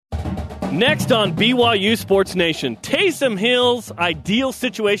Next on BYU Sports Nation, Taysom Hill's ideal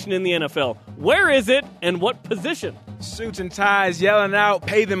situation in the NFL. Where is it and what position? Suits and ties yelling out,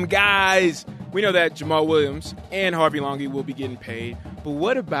 pay them guys. We know that Jamaal Williams and Harvey Longy will be getting paid. But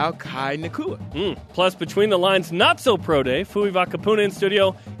what about Kai Nakua? Plus, Between the Lines not-so-pro day, Fui Vakapuna in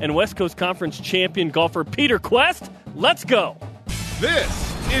studio, and West Coast Conference champion golfer Peter Kuest. Let's go. This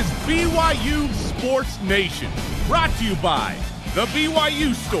is BYU Sports Nation, brought to you by The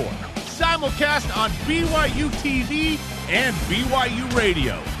BYU Store. Simulcast on BYU TV and BYU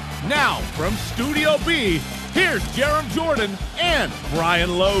Radio. Now, from Studio B, here's Jerem Jordan and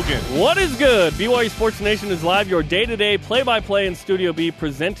Brian Logan. What is good? BYU Sports Nation is live, your day-to-day play-by-play in Studio B,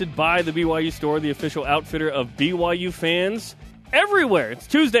 presented by the BYU Store, the official outfitter of BYU fans everywhere. It's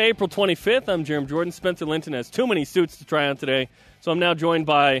Tuesday, April 25th. I'm Jerem Jordan. Spencer Linton has too many suits to try on today, so I'm now joined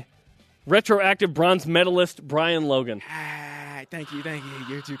by retroactive bronze medalist Brian Logan. Thank you.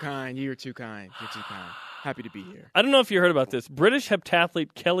 You're too kind. Happy to be here. I don't know if you heard about this. British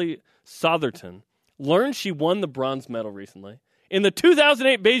heptathlete Kelly Sotherton learned she won the bronze medal recently in the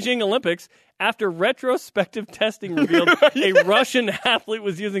 2008 Beijing Olympics after retrospective testing revealed a Russian athlete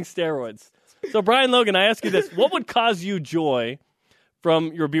was using steroids. So, Brian Logan, I ask you this. What would cause you joy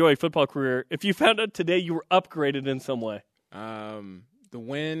from your BYU football career if you found out today you were upgraded in some way? The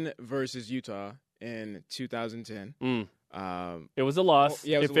win versus Utah in 2010. It was a loss.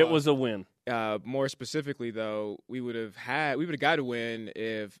 It was a win. More specifically, though, we would have got a win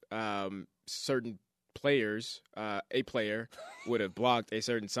if certain players, a player would have blocked a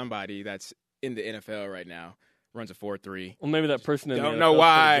certain somebody that's in the NFL right now, runs a 4.3. Well, maybe that person in the NFL don't know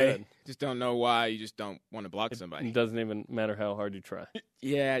why. Just don't know why. You just don't want to block somebody. It doesn't even matter how hard you try.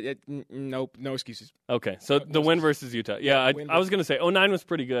 Yeah, nope, no excuses. Okay, so the win versus Utah. Yeah, I was going to say 09 was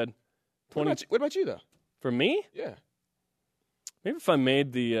pretty good. What about you, though? For me? Yeah. Maybe if I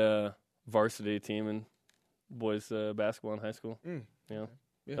made the varsity team in boys basketball in high school. Yeah.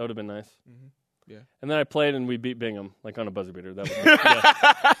 That would have been nice. Mm-hmm. Yeah. And then I played and we beat Bingham, like on a buzzer beater.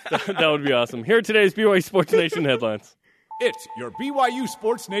 That would be awesome. Here are today's BYU Sports Nation headlines. It's your BYU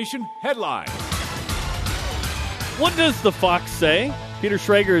Sports Nation headline. What does the Fox say? Peter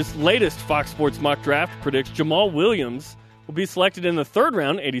Schrager's latest Fox Sports mock draft predicts Jamaal Williams will be selected in the third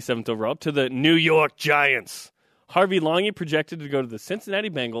round, 87th overall, to the New York Giants. Harvey Longy projected to go to the Cincinnati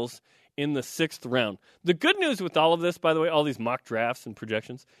Bengals in the 6th round. The good news with all of this, by the way, all these mock drafts and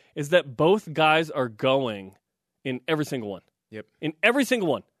projections, is that both guys are going in every single one. Yep. In every single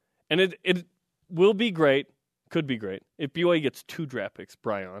one. And it will be great, could be great, if BYU gets 2 draft picks,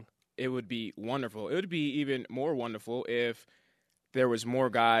 Brian. It would be wonderful. It would be even more wonderful if there was more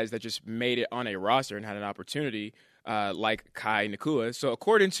guys that just made it on a roster and had an opportunity, like Kai Nakua. So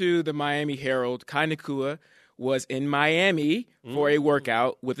according to the Miami Herald, Kai Nakua was in Miami for a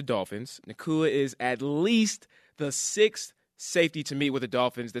workout with the Dolphins. Nakua is at least the 6th safety to meet with the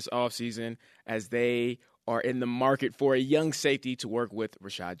Dolphins this offseason as they are in the market for a young safety to work with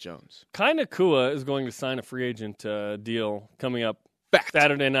Rashad Jones. Kai Nakua is going to sign a free agent deal coming up Fact.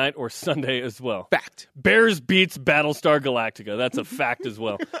 Saturday night or Sunday as well. Fact. Bears beats Battlestar Galactica. That's a fact as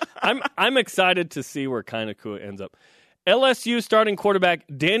well. I'm excited to see where Kai Nakua ends up. LSU starting quarterback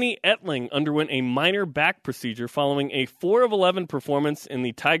Danny Etling underwent a minor back procedure following a 4 of 11 performance in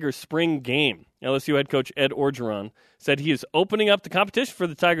the Tigers spring game. LSU head coach Ed Orgeron said he is opening up the competition for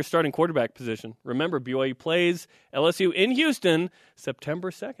the Tigers starting quarterback position. Remember, BYU plays LSU in Houston September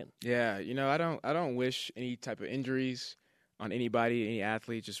 2nd. Yeah, I don't wish any type of injuries on anybody, any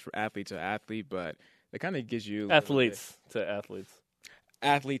athlete, just for athlete to athlete, but it kind of gives you athletes to athletes.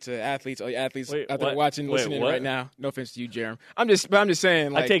 Athlete to athletes. Oh, athletes Wait, out there listening what? right now. No offense to you, Jerem. I'm just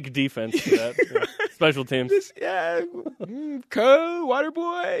saying. Like, I take defense to that. Yeah. Special teams. Code, water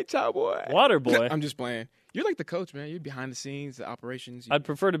boy, child boy. Water boy. I'm just playing. You're like the coach, man. You're behind the scenes, the operations. I'd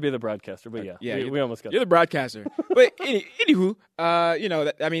prefer to be the broadcaster, but we almost got. You're the broadcaster. But anywho,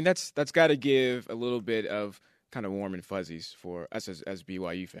 that's got to give a little bit of kind of warm and fuzzies for us as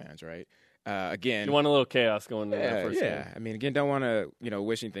BYU fans, right? Again, you want a little chaos going into that first game. I mean, again, don't want to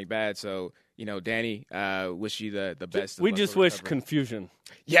wish anything bad. So Danny, wish you the best. We just wish confusion.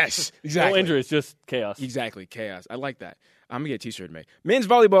 Yes, exactly. No injuries, just chaos. Exactly, chaos. I like that. I'm gonna get a T-shirt made. Men's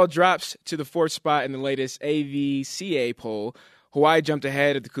volleyball drops to the 4th spot in the latest AVCA poll. Hawaii jumped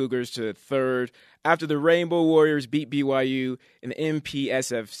ahead of the Cougars to 3rd after the Rainbow Warriors beat BYU in the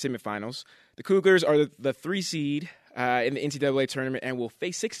MPSF semifinals. The Cougars are the 3 seed in the NCAA tournament and will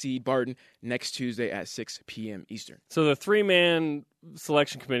face 6 seed Barton next Tuesday at 6 p.m. Eastern. So the 3-man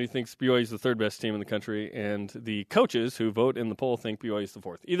selection committee thinks BYU is the 3rd best team in the country, and the coaches who vote in the poll think BYU is the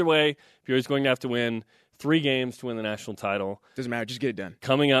 4th. Either way, BYU is going to have to win 3 games to win the national title. Doesn't matter. Just get it done.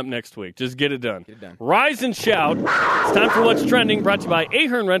 Coming up next week. Just get it done. Get it done. Rise and shout. It's time for What's Trending, brought to you by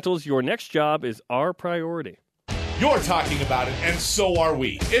Ahern Rentals. Your next job is our priority. You're talking about it, and so are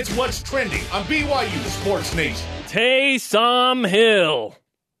we. It's What's Trending on BYU Sports Nation. Taysom Hill.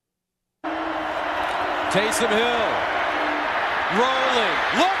 Taysom Hill. Rolling.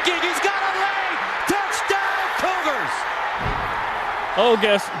 Looking. He's got a leg. Touchdown, Cougars. Oh,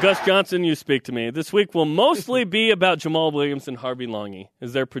 Gus Johnson, you speak to me. This week will mostly be about Jamaal Williams and Harvey Longy,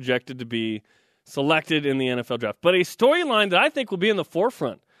 as they're projected to be selected in the NFL draft. But a storyline that I think will be in the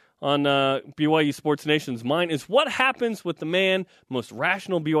forefront on BYU Sports Nation's mind is what happens with the man most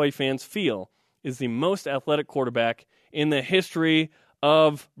rational BYU fans feel is the most athletic quarterback in the history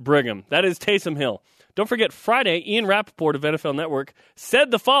of Brigham. That is Taysom Hill. Don't forget, Friday, Ian Rappaport of NFL Network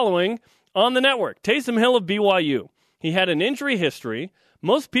said the following on the network. Taysom Hill of BYU. He had an injury history.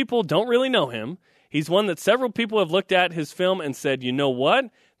 Most people don't really know him. He's one that several people have looked at his film and said, you know what?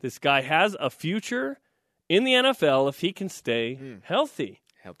 This guy has a future in the NFL if he can stay healthy.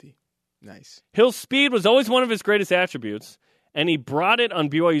 Healthy. Nice. Hill's speed was always one of his greatest attributes, and he brought it on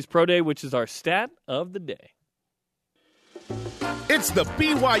BYU's Pro Day, which is our stat of the day. It's the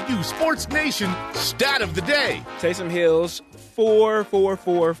BYU Sports Nation Stat of the Day. Taysom Hill's 4.44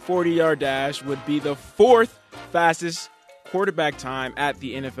 40-yard dash would be the 4th fastest quarterback time at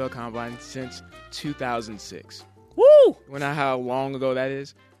the NFL Combine since 2006. Woo! You know how long ago that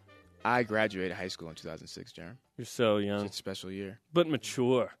is? I graduated high school in 2006, Jeremy. You're so young. It's a special year. But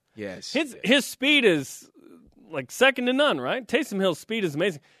mature. Yes. His speed is like second to none, right? Taysom Hill's speed is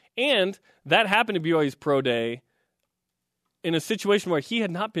amazing. And that happened to BYU's Pro Day in a situation where he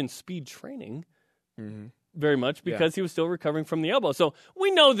had not been speed training very much because he was still recovering from the elbow. So we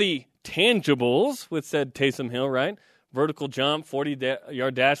know the tangibles with said Taysom Hill, right? Vertical jump,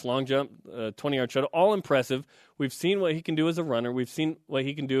 40-yard dash, long jump, 20-yard shuttle, all impressive. We've seen what he can do as a runner. We've seen what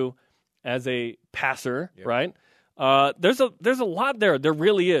he can do as a passer, right? There's a lot there. There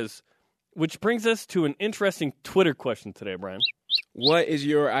really is. Which brings us to an interesting Twitter question today, Brian. What is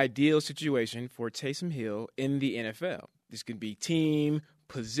your ideal situation for Taysom Hill in the NFL? This could be team,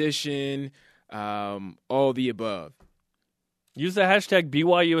 position, all the above. Use the hashtag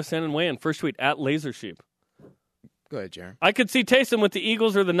BYUSN and weigh in. First tweet, @LaserSheep. Go ahead, Jaron. I could see Taysom with the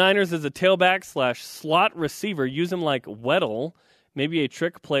Eagles or the Niners as a tailback / slot receiver. Use him like Weddle, maybe a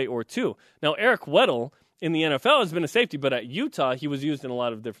trick play or two. Now, Eric Weddle in the NFL has been a safety, but at Utah, he was used in a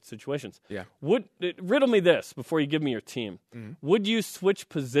lot of different situations. Yeah. Riddle me this before you give me your team. Would you switch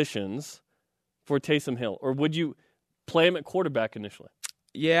positions for Taysom Hill, or would you play him at quarterback initially?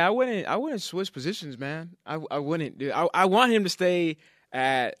 Yeah, I wouldn't switch positions, man. I wouldn't. Dude. I want him to stay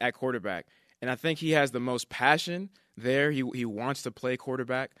at quarterback, and I think he has the most passion there. He wants to play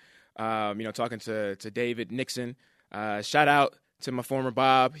quarterback. Talking to David Nixon. Shout out to my former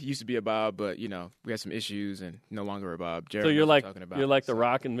Bob. He used to be a Bob, but we had some issues and no longer a Bob. Jared, so you're like The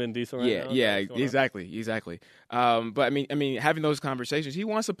Rock and Vin Diesel right now? Yeah, exactly. But I mean, having those conversations, he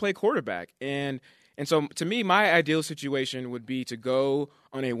wants to play quarterback, and so to me, my ideal situation would be to go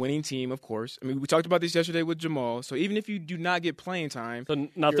on a winning team. Of course, I mean, we talked about this yesterday with Jamaal. So even if you do not get playing time, so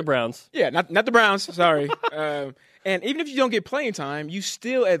not the Browns. Yeah, not the Browns. Sorry. And even if you don't get playing time, you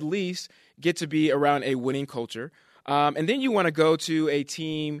still at least get to be around a winning culture. And then you want to go to a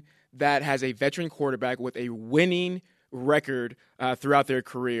team that has a veteran quarterback with a winning record throughout their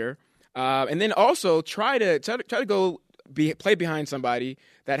career, and then also try to go play behind somebody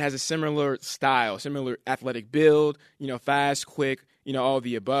that has a similar style, similar athletic build, fast, quick, all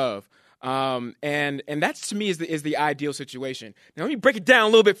the above. And that to me is the ideal situation. Now let me break it down a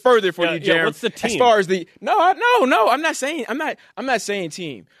little bit further for you, Jared. Yeah, what's the team? As far as I'm not saying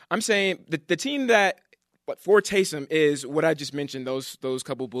team. I'm saying the team that. But for Taysom is what I just mentioned, those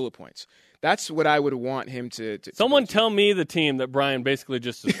couple bullet points. That's what I would want him to Someone tell me the team that Brian basically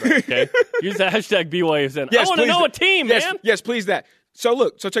just described, okay? Use the hashtag BYUSN. Yes, I want to know a team, man. Yes, please that. So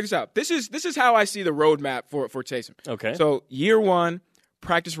check this out. This is how I see the roadmap for Taysom. Okay. So year 1,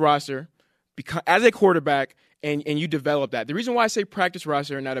 practice roster, as a quarterback, and you develop that. The reason why I say practice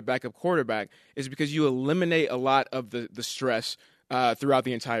roster and not a backup quarterback is because you eliminate a lot of the stress throughout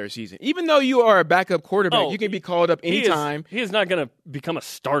the entire season. Even though you are a backup quarterback, you can be called up anytime. He is not going to become a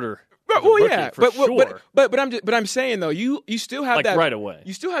starter. But I'm saying though, you still have that right away.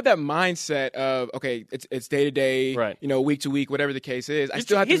 You still have that mindset of it's day to day, right? Week to week, whatever the case is. I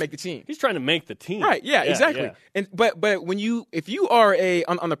still have to make the team. He's trying to make the team, right? Yeah, exactly. Yeah. And but if you are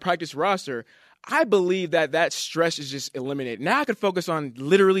on the practice roster, I believe that stress is just eliminated. Now I can focus on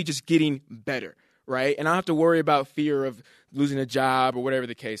literally just getting better. right? And I don't have to worry about fear of losing a job or whatever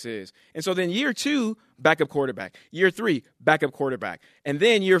the case is. And so then year 2, backup quarterback. Year 3, backup quarterback. And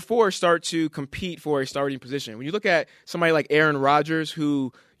then year 4, start to compete for a starting position. When you look at somebody like Aaron Rodgers,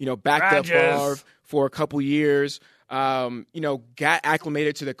 who, backed up Favre for a couple years, got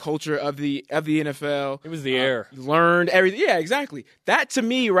acclimated to the culture of the NFL. It was the air. Learned everything. Yeah, exactly. That, to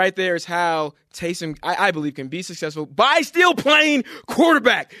me, right there is how Taysom, I believe, can be successful by still playing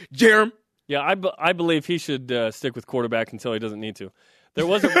quarterback. Jerem. Yeah, I believe he should stick with quarterback until he doesn't need to. There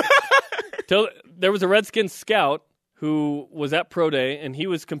was a Redskins scout who was at Pro Day, and he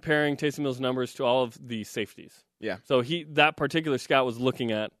was comparing Taysom Hill's numbers to all of the safeties. Yeah. So that particular scout was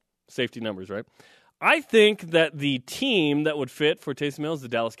looking at safety numbers, right? I think that the team that would fit for Taysom Hill is the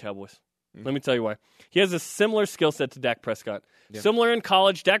Dallas Cowboys. Let me tell you why. He has a similar skill set to Dak Prescott. Yeah. Similar in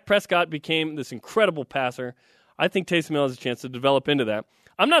college, Dak Prescott became this incredible passer. I think Taysom Hill has a chance to develop into that.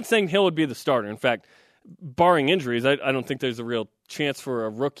 I'm not saying Hill would be the starter. In fact, barring injuries, I don't think there's a real chance for a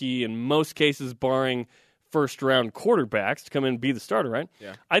rookie, in most cases, barring first-round quarterbacks, to come in and be the starter, right?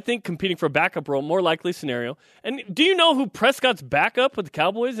 Yeah. I think competing for a backup role, more likely scenario. And do you know who Prescott's backup with the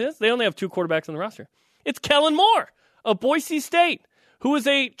Cowboys is? They only have 2 quarterbacks on the roster. It's Kellen Moore of Boise State, who is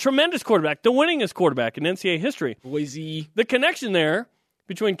a tremendous quarterback, the winningest quarterback in NCAA history. Boise. The connection there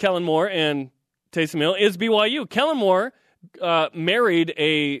between Kellen Moore and Taysom Hill is BYU. Kellen Moore married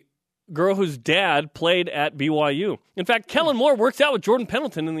a girl whose dad played at BYU. In fact, Kellen Moore works out with Jordan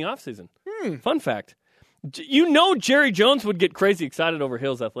Pendleton in the offseason. Fun fact. Jerry Jones would get crazy excited over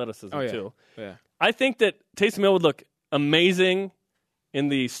Hill's athleticism, too. Yeah. I think that Taysom Hill would look amazing in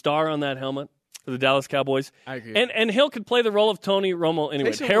the star on that helmet for the Dallas Cowboys. I agree. And Hill could play the role of Tony Romo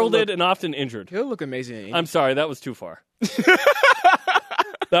anyway. Heralded and often injured. He'll look amazing. I'm sorry, that was too far.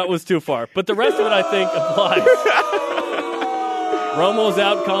 That was too far. But the rest of it, I think, applies. Romo's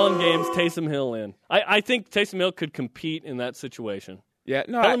out calling games, Taysom Hill in. I think Taysom Hill could compete in that situation. Yeah,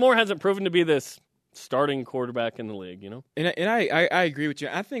 no. Kellen Moore hasn't proven to be this starting quarterback in the league, And I agree with you.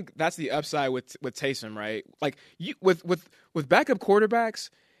 I think that's the upside with Taysom, right? Like with backup quarterbacks,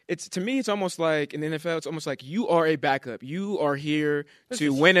 it's almost like in the NFL, it's almost like you are a backup. You are here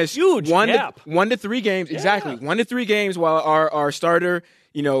to win us huge gap. 1 to 3 games. Yeah. Exactly. 1 to 3 games while our starter,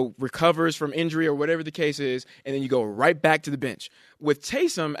 recovers from injury or whatever the case is, and then you go right back to the bench. With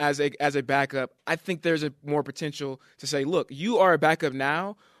Taysom as a backup, I think there's a more potential to say, look, you are a backup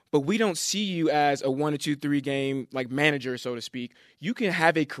now, but we don't see you as a 1 to 2, 3 game manager, so to speak. You can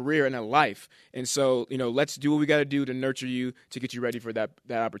have a career and a life, and so let's do what we got to do to nurture you to get you ready for that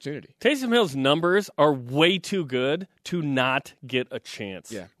opportunity. Taysom Hill's numbers are way too good to not get a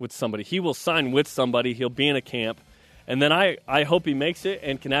chance with somebody. He will sign with somebody. He'll be in a camp, and then I hope he makes it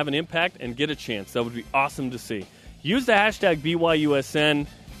and can have an impact and get a chance. That would be awesome to see. Use the hashtag BYUSN.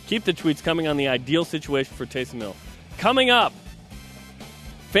 Keep the tweets coming on the ideal situation for Taysom Hill. Coming up,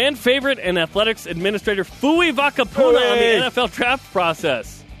 fan favorite and athletics administrator Fui Vakapuna on the NFL draft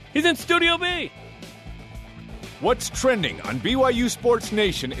process. He's in Studio B. What's trending on BYU Sports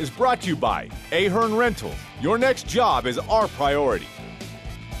Nation is brought to you by Ahern Rentals. Your next job is our priority.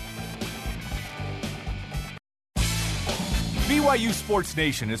 BYU Sports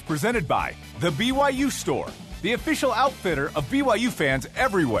Nation is presented by The BYU Store, the official outfitter of BYU fans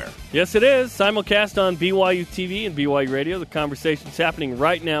everywhere. Yes, it is. Simulcast on BYU TV and BYU Radio. The conversation's happening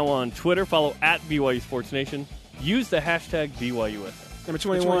right now on Twitter. Follow at BYU Sports Nation. Use the hashtag BYUSN. Number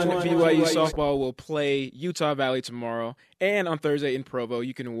 21, BYU softball will play Utah Valley tomorrow and on Thursday in Provo.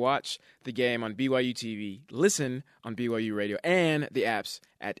 You can watch the game on BYU TV, listen on BYU Radio, and the apps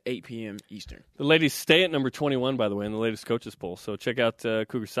at 8 p.m. Eastern. The ladies stay at number 21, by the way, in the latest coaches poll. So check out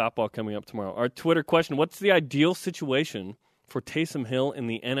Cougar softball coming up tomorrow. Our Twitter question, what's the ideal situation for Taysom Hill in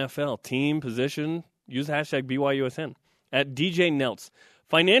the NFL? Team, position, use the hashtag BYUSN. At DJ Nelts,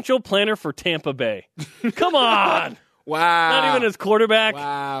 financial planner for Tampa Bay. Come on! Wow. Not even his quarterback.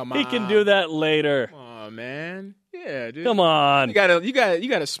 Wow, Mom. He can do that later. Oh, man. Yeah, dude. Come on. You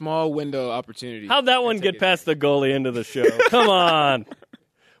got a small window opportunity. How'd that one get past the goalie into the show? Come on.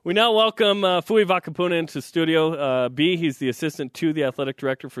 We now welcome Fui Vakapuna into Studio B. He's the assistant to the athletic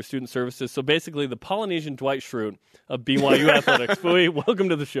director for student services. So basically the Polynesian Dwight Schrute of BYU Athletics. Fui, welcome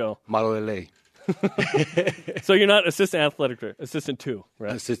to the show. Malo LA. So you're not assistant athletic director, assistant two,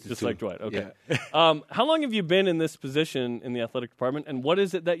 right? Assistant Just two. like Dwight. Okay. Yeah. How long have you been in this position in the athletic department, and what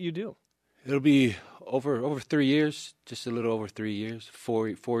is it that you do? It'll be over 3 years, just a little over 3 years,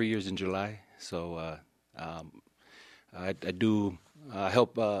 4 years in July. So I do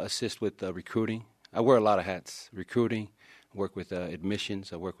help assist with recruiting. I wear a lot of hats. Recruiting, I work with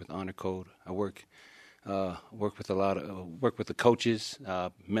admissions, I work with honor code, I work work with the coaches,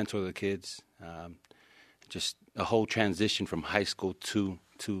 mentor the kids. Just a whole transition from high school to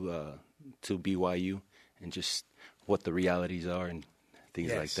BYU, and just what the realities are and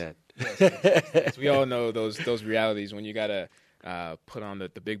things like that. Yes. We all know those realities when you gotta put on the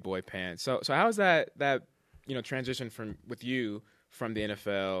big boy pants. So how's that transition from the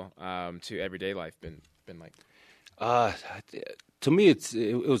NFL to everyday life been like? To me,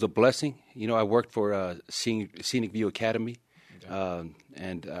 it was a blessing. I worked for Scenic View Academy,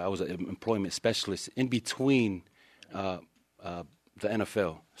 and I was an employment specialist in between the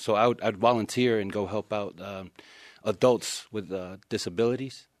NFL. So I'd volunteer and go help out adults with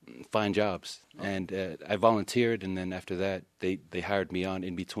disabilities find jobs. Oh. And I volunteered, and then after that, they hired me on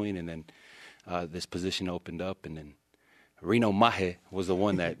in between, and then this position opened up, and then Reno Mahe was the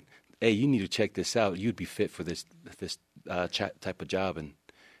one that, hey, you need to check this out. You'd be fit for this type of job, and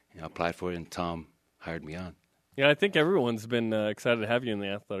I applied for it, and Tom hired me on. Yeah, I think everyone's been excited to have you in the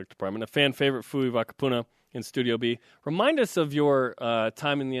athletic department. A fan favorite, Fui Vakapuna in Studio B. Remind us of your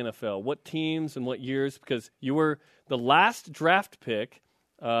time in the NFL. What teams and what years? Because you were the last draft pick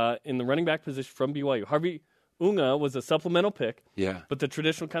in the running back position from BYU. Harvey Unga was a supplemental pick. Yeah. But the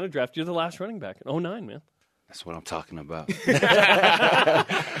traditional kind of draft, you're the last running back in 2009, man. That's what I'm talking about.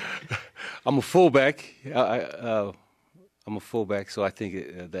 I'm a fullback. I'm a fullback, so I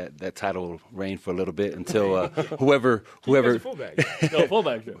think that title will reign for a little bit until whoever. Fullback. No,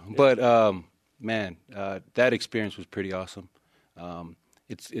 fullback. Too. But man, that experience was pretty awesome.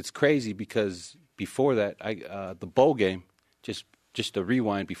 It's crazy because before that, the bowl game, just to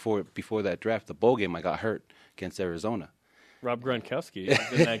rewind before that draft, the bowl game I got hurt against Arizona. Rob Gronkowski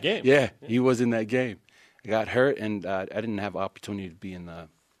was in that game. Yeah, he was in that game. I got hurt, and I didn't have an opportunity to be in the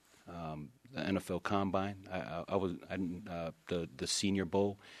NFL Combine. I was the Senior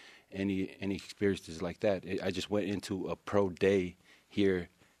Bowl, any experiences like that. I just went into a pro day here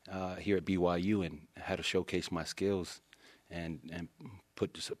at BYU and had to showcase my skills and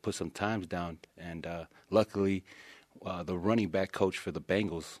put some times down. And luckily, the running back coach for the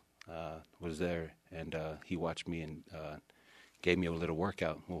Bengals was there, and he watched me and gave me a little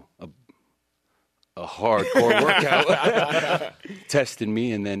workout. Well, a hardcore workout, tested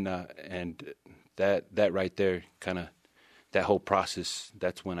me, and then that right there, kind of that whole process.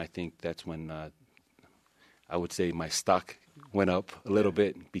 That's when I would say my stock went up a little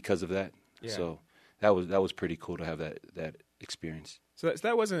bit because of that. Yeah. So that was pretty cool to have that experience. So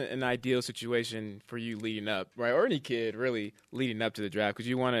that wasn't an ideal situation for you leading up, right? Or any kid really leading up to the draft, because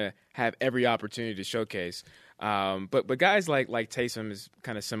you want to have every opportunity to showcase. But guys like Taysom is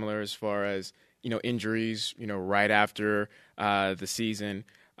kind of similar as far as injuries, right after the season,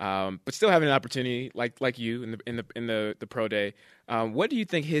 but still having an opportunity like you in the pro day. What do you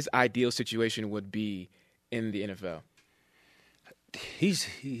think his ideal situation would be in the NFL? He's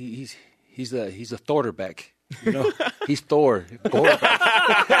a quarterback. He's Thor.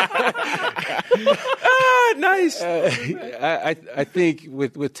 Nice. I think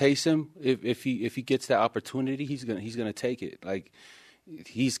with Taysom, if he gets that opportunity, he's gonna take it. Like,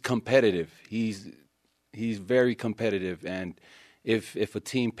 he's competitive. He's very competitive, and if a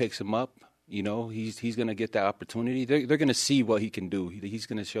team picks him up, he's gonna get that opportunity. They're gonna see what he can do. He's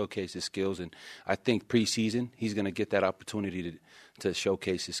gonna showcase his skills, and I think preseason he's gonna get that opportunity to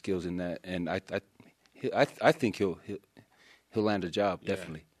showcase his skills in that. And I think he'll land a job,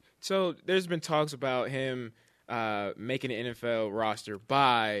 definitely. So there's been talks about him making an NFL roster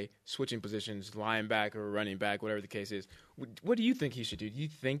by switching positions, linebacker or running back, whatever the case is. What do you think he should do? Do you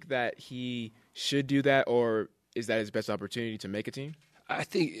think that he should do that, or is that his best opportunity to make a team? I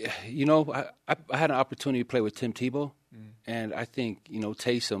think, I had an opportunity to play with Tim Tebow, and I think,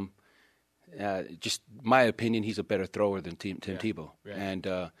 Taysom, just my opinion, he's a better thrower than Tim Tebow.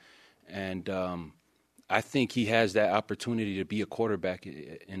 Yeah. And I think he has that opportunity to be a quarterback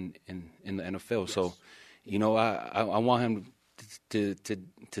in the NFL. Yes. So, I want him to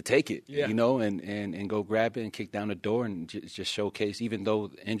take it, and go grab it and kick down the door and just showcase. Even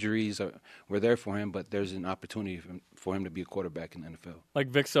though injuries were there for him, but there's an opportunity for him to be a quarterback in the NFL. Like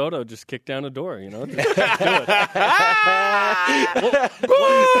Vic Soto, just kick down the door, Just do it.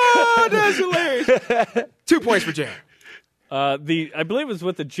 That's hilarious. 2 points for Jam. I believe it was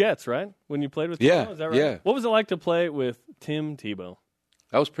with the Jets, right? When you played with Tebow? Yeah, is that right? Yeah. What was it like to play with Tim Tebow?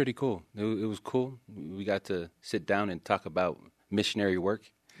 That was pretty cool. It was cool. We got to sit down and talk about missionary work.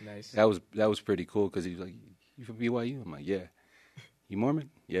 Nice. That was pretty cool because he was like, "You from BYU?" I'm like, "Yeah." "You Mormon?"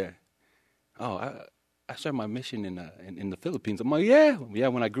 "Yeah." "Oh, I started my mission in the Philippines. I'm like, yeah.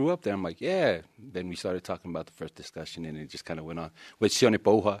 When I grew up there, I'm like, yeah. Then we started talking about the first discussion, and it just kind of went on. With Sione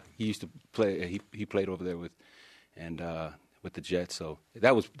Poha, he used to play. He played over there with the Jets. So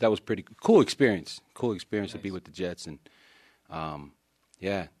that was pretty cool experience. Cool experience to be with the Jets, and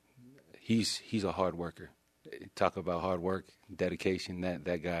yeah, he's a hard worker. Talk about hard work, dedication.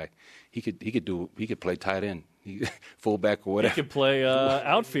 That guy, he could play tight end, fullback or whatever. He could play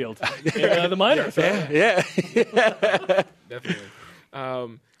outfield in the minors. Yeah. Definitely.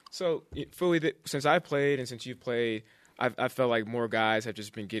 So, Fui, since I played and since you've played, I felt like more guys have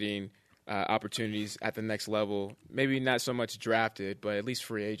just been getting opportunities at the next level. Maybe not so much drafted, but at least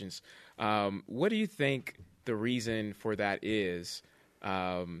free agents. What do you think the reason for that is?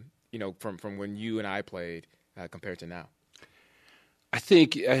 From when you and I played compared to now? I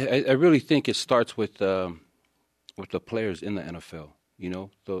really think it starts with the players in the NFL.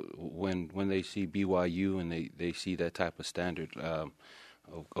 So when they see BYU and they see that type of standard of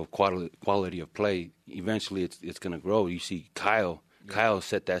quality of play, eventually it's going to grow. You see Kyle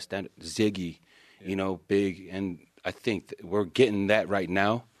set that standard. Ziggy, big, and I think we're getting that right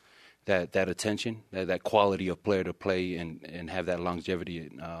now. That attention, that quality of player to play and have that longevity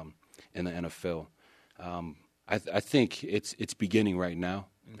in the NFL. I think it's beginning right now.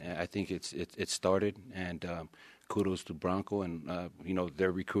 I think it started, and kudos to Bronco and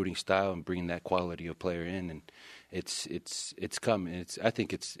their recruiting style and bringing that quality of player in, and it's coming. I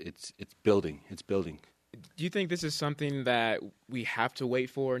think it's building. It's building. Do you think this is something that we have to wait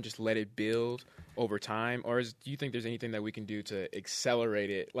for and just let it build over time, or do you think there's anything that we can do to accelerate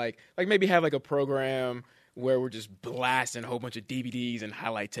it? Like maybe have like a program where we're just blasting a whole bunch of DVDs and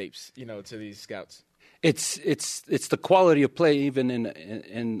highlight tapes, to these scouts. It's the quality of play even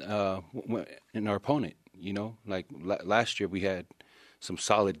in our opponent. Like last year we had some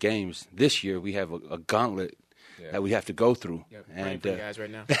solid games. This year we have a gauntlet that we have to go through. Yep, and for you guys right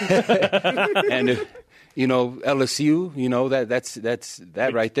now. And LSU, that's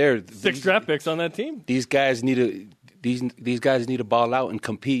right there. 6 draft picks on that team. These guys need to ball out and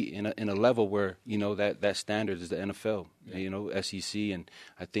compete in a level where that standard is the NFL, SEC, and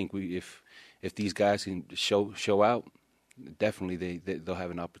I think if these guys can show out, definitely they'll have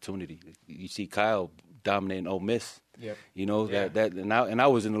an opportunity. You see Kyle dominating Ole Miss. Yep. And I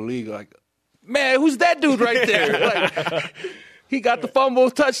was in the league like, man, who's that dude right there? Like, he got the fumble,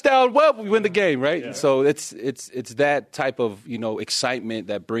 touchdown. Well, we win the game, right? Yeah. So it's that type of excitement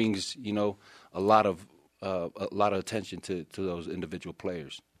that brings a lot of attention to those individual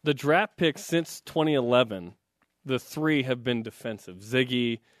players. The draft picks since 2011, the 3 have been defensive.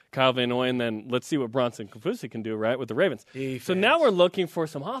 Ziggy, Kyle Van Noy, and then let's see what Bronson Kafusi can do, right, with the Ravens. Defense. So now we're looking for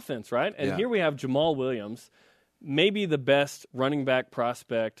some offense, right? And here we have Jamaal Williams, maybe the best running back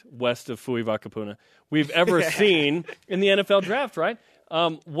prospect west of Fui Vakapuna we've ever seen in the NFL draft, right?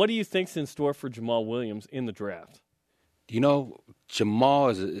 What do you think's in store for Jamaal Williams in the draft?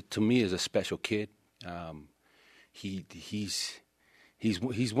 Jamaal to me is a special kid. He's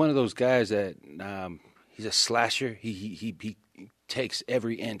one of those guys that he's a slasher. He takes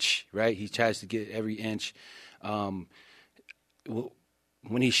every inch, right? He tries to get every inch. When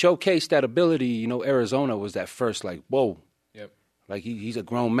he showcased that ability, Arizona was that first, like, whoa. Yep. Like, he's a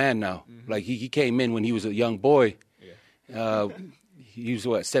grown man now. Mm-hmm. Like, he came in when he was a young boy. Yeah. He was,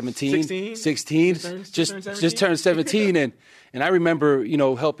 what, 17? 16? Just turned 17. And I remember,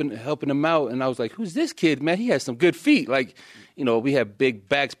 helping him out. And I was like, who's this kid, man? He has some good feet. Like, we have big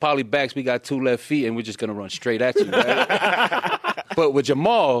backs, poly backs. We got 2 left feet, and we're just going to run straight at you, right? But with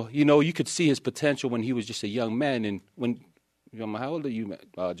Jamaal, you could see his potential when he was just a young man. And when how old are you?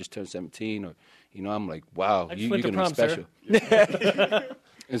 Just turned 17, or I'm like, wow, you're going to be special.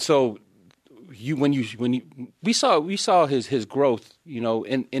 And so we saw his growth,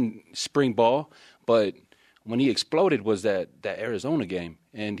 in spring ball, but when he exploded was that Arizona game,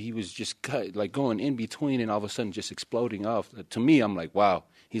 and he was just going in between, and all of a sudden just exploding off. To me, I'm like, wow,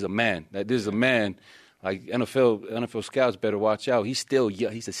 he's a man. This is a man. Like NFL scouts better watch out. He's still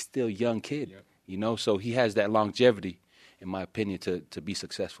young. He's a still young kid, So he has that longevity, in my opinion, to be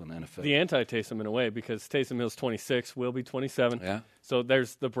successful in the NFL. The anti-Taysom in a way, because Taysom Hill's 26, will be 27. Yeah. So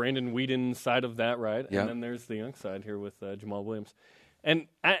there's the Brandon Whedon side of that, right? Yeah. And then there's the young side here with Jamaal Williams. And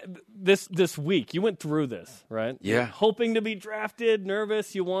this week, you went through this, right? Yeah. Hoping to be drafted,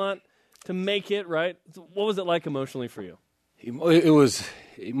 nervous, you want to make it, right? So what was it like emotionally for you? It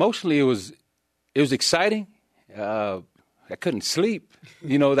was exciting. I couldn't sleep.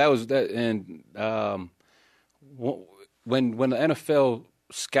 That was that. And when the NFL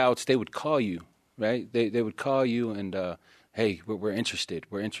scouts, they would call you, right? They would call you and, hey, we're interested.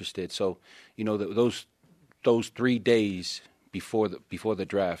 We're interested. So, those 3 days before the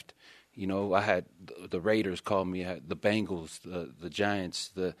draft, you know, I had the Raiders call me, I had the Bengals, the Giants,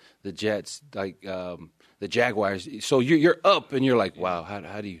 the Jets, like the Jaguars. So you're up, and you're like, wow,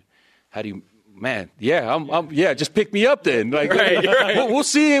 how do you, man? Yeah, I'm yeah. Just pick me up then. Like, right. We'll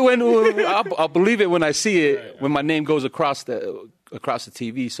see it when I'll believe it when I see it when my name goes across the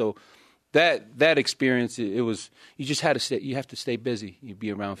TV. So that experience, it was, you just had to stay. You have to stay busy. You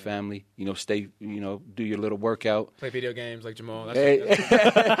be around family. You know, do your little workout. Play video games like Jamaal.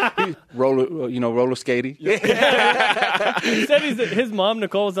 Roller skating. He said his mom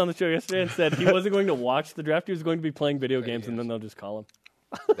Nicole was on the show yesterday and said he wasn't going to watch the draft. He was going to be playing video games, and then they'll just call him.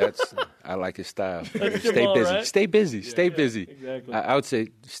 I like his style. That's Stay Jamaal, busy. right? Stay busy. Stay busy. Exactly. I would say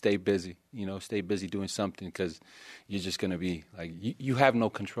stay busy. You know, stay busy doing something, because you're just going to be like, you have no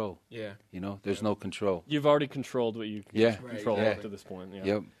control. Yeah. You know, there's no control. You've already controlled what you can control up to this point. Yeah.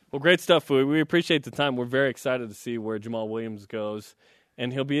 Yep. Well, great stuff, Fui. We appreciate the time. We're very excited to see where Jamaal Williams goes,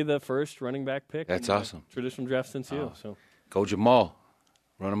 and he'll be the first running back pick. That's in the awesome. Traditional draft since you. So. Go Jamaal.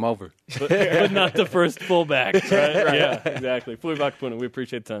 Run him over. But not the first fullback, right? Yeah, exactly. Fui Vakapuna, we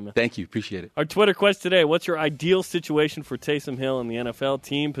appreciate the time, man. Thank you. Appreciate it. Our Twitter quest today, what's your ideal situation for Taysom Hill in the NFL,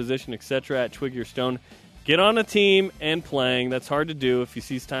 team, position, etc. at Twig Your Stone? Get on a team and playing. That's hard to do. If he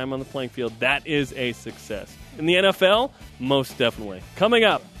sees time on the playing field, that is a success. In the NFL, most definitely. Coming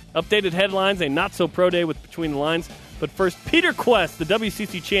up, updated headlines, a not-so-pro day with Between the Lines. But first, Peter Kuest, the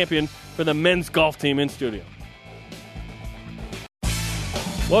WCC champion for the men's golf team, in studio.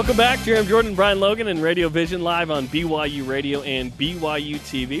 Welcome back. Jeremy Jordan, Brian Logan, and Radio Vision live on BYU Radio and BYU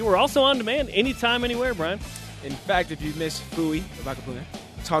TV. We're also on demand anytime, anywhere, Brian. In fact, if you missed Fui Vakapuna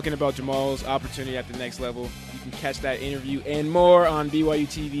talking about Jamaal's opportunity at the next level, you can catch that interview and more on BYU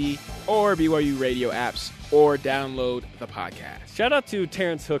TV or BYU Radio apps, or download the podcast. Shout out to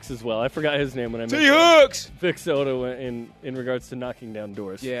Terrence Hooks as well. I forgot his name when I mentioned Hooks! Vic Soto in regards to knocking down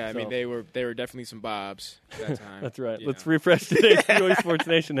doors. Yeah, I So, mean, they were definitely some Bobs at that time. That's right. You Let's know. refresh today's BYU Sports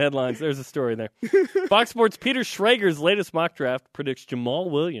Nation headlines. There's a story there. Fox Sports' Peter Schrager's latest mock draft predicts Jamaal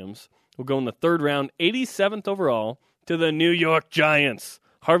Williams will go in the third round, 87th overall, to the New York Giants.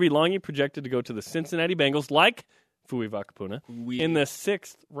 Harvey Longy projected to go to the Cincinnati Bengals, like Fui Vakapuna, in the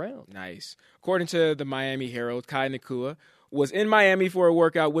 6th round. Nice. According to the Miami Herald, Kai Nakua was in Miami for a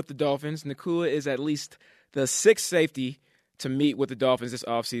workout with the Dolphins. Nakua is at least the 6th safety to meet with the Dolphins this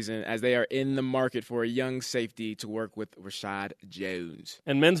offseason, as they are in the market for a young safety to work with Rashad Jones.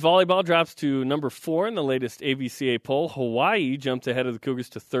 And men's volleyball drops to number 4 in the latest AVCA poll. Hawaii jumped ahead of the Cougars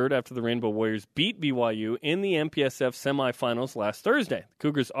to 3rd after the Rainbow Warriors beat BYU in the MPSF semifinals last Thursday. The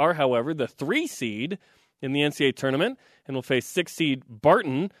Cougars are, however, the 3 seed in the NCAA tournament and will face 6 seed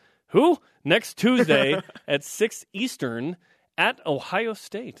Barton, who next Tuesday at 6 Eastern at Ohio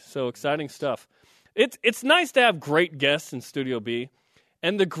State. So exciting stuff. It's nice to have great guests in Studio B,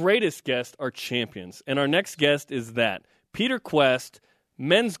 and the greatest guests are champions. And our next guest is that. Peter Kuest,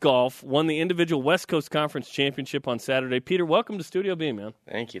 men's golf, won the individual West Coast Conference Championship on Saturday. Peter, welcome to Studio B, man.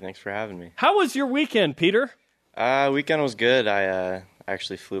 Thank you. Thanks for having me. How was your weekend, Peter? Weekend was good. I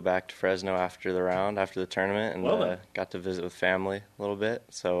actually flew back to Fresno after the tournament, and got to visit with family a little bit.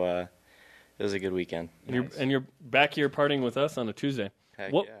 So it was a good weekend. And you're back here partying with us on a Tuesday.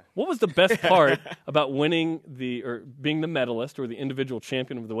 Heck What was the best part about winning being the medalist or the individual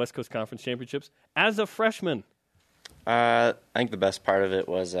champion of the West Coast Conference Championships as a freshman? I think the best part of it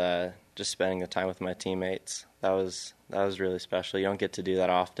was just spending the time with my teammates. That was really special. You don't get to do that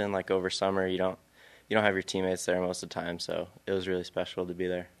often. Like over summer, you don't have your teammates there most of the time. So it was really special to be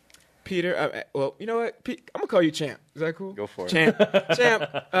there. Peter, well, you know what? I'm going to call you Champ. Is that cool? Go for it. Champ,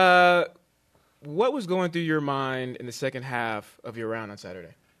 what was going through your mind in the second half of your round on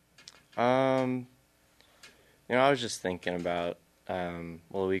Saturday? I was just thinking about a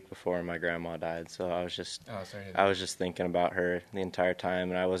week before my grandma died, so I was just thinking about her the entire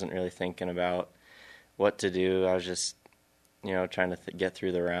time, and I wasn't really thinking about what to do. I was just trying to get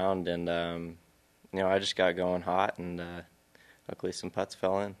through the round, and I just got going hot, and luckily some putts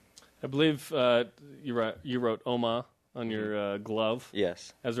fell in. I believe you wrote Oma on your glove.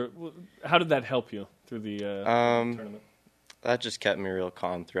 Yes. How did that help you through the tournament? That just kept me real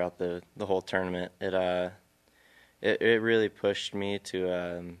calm throughout the whole tournament. It really pushed me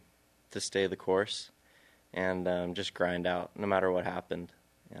to stay the course and just grind out no matter what happened.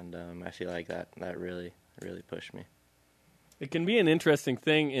 And I feel like that really pushed me. It can be an interesting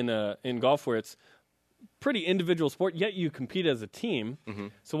thing in golf where it's pretty individual sport, yet you compete as a team. Mm-hmm.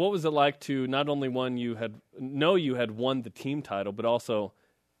 So what was it like to not only you had won the team title, but also,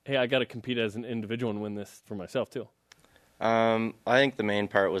 hey, I got to compete as an individual and win this for myself too? I think the main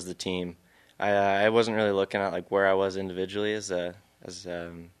part was the team. I wasn't really looking at like where I was individually as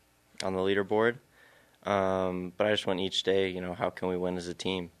on the leaderboard, but I just went each day. How can we win as a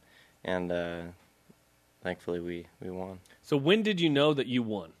team? And thankfully we won. So when did you know that you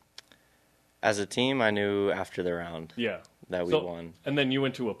won? As a team, I knew after the round. That we won. And then you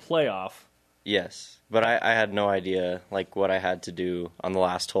went to a playoff. Yes, but I had no idea like what I had to do on the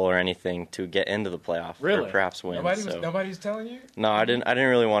last hole or anything to get into the playoff or perhaps win. Nobody's telling you? No, I didn't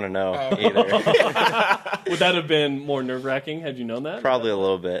really want to know either. Would that have been more nerve-wracking had you known that? Probably a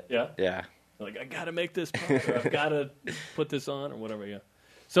little bit. Yeah. Like, I got to make this putt, or I've got to put this on, or whatever. Yeah.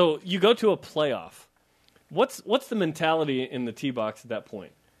 So you go to a playoff. What's the mentality in the tee box at that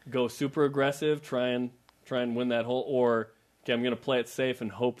point? Go super aggressive, try and win that hole, or okay, I'm going to play it safe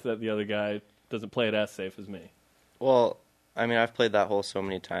and hope that the other guy doesn't play it as safe as me? Well, I mean, I've played that hole so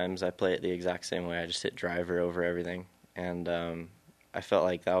many times. I play it the exact same way. I just hit driver over everything, and I felt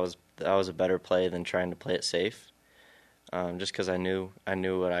like that was a better play than trying to play it safe, just because I knew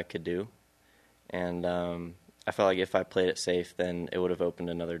what I could do, and I felt like if I played it safe, then it would have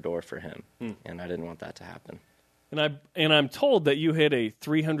opened another door for him, and I didn't want that to happen. And I'm told that you hit a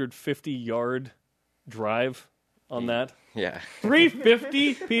 350-yard drive on that. Yeah.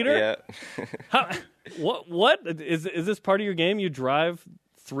 350, Peter? Yeah. What is this part of your game? You drive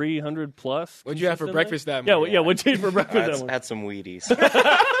 300 plus? What'd you have for breakfast that morning? Yeah, what'd you eat for breakfast that morning? I had some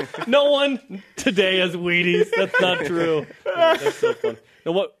Wheaties. No one today has Wheaties. That's not true. That's so funny.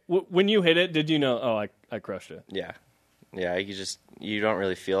 Now, when you hit it, did you know, I crushed it? Yeah. Yeah, you don't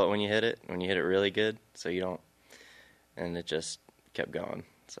really feel it when you hit it really good, so you don't, and it just kept going,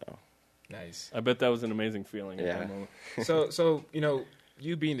 so. Nice. I bet that was an amazing feeling. Yeah. At that moment. So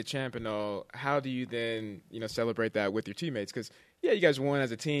you being the champ and all, how do you then celebrate that with your teammates? Because you guys won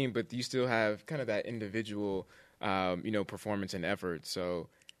as a team, but you still have kind of that individual performance and effort. So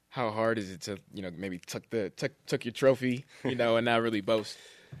how hard is it to maybe tuck your trophy and not really boast?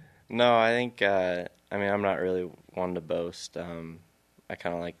 No, I think I'm not really one to boast. I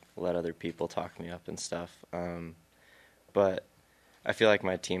kind of like let other people talk me up and stuff, but I feel like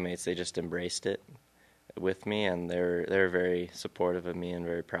my teammates, they just embraced it with me, and they're very supportive of me and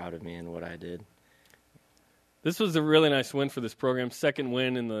very proud of me and what I did. This was a really nice win for this program. Second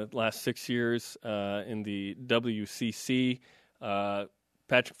win in the last 6 years in the WCC.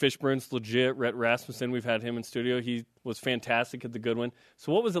 Patrick Fishburne's legit. Rhett Rasmussen, we've had him in studio. He was fantastic at the good one.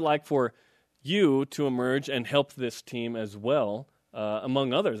 So what was it like for you to emerge and help this team as well,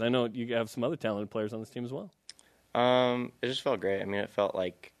 among others? I know you have some other talented players on this team as well. It just felt great. I mean, it felt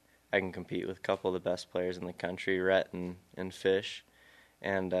like I can compete with a couple of the best players in the country, Rhett and Fish,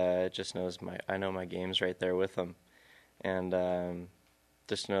 and it just I know my game's right there with them, and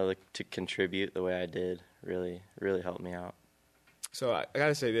just know to contribute the way I did really really helped me out. So I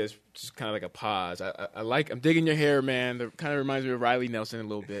gotta say this, just kind of like a pause. I'm digging your hair, man. That kind of reminds me of Riley Nelson a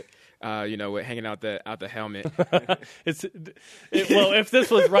little bit. With hanging out the helmet. Well, if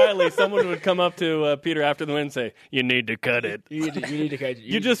this was Riley, someone would come up to Peter after the win and say, "You need to cut it. You need to cut it.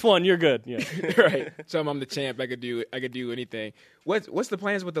 You just won. You're good." Yeah. Right. So I'm the champ. I could do anything. What's the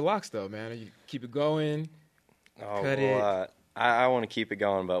plans with the locks though, man? You keep it going. Cut it. I want to keep it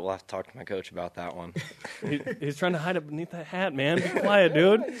going, but we'll have to talk to my coach about that one. He's trying to hide it beneath that hat, man. Be quiet,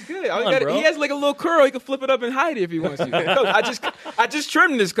 dude. He's good. He has like a little curl. He can flip it up and hide it if he wants to. Coach, I just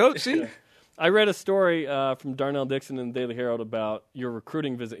trimmed this, Coach. See? I read a story from Darnell Dixon in the Daily Herald about your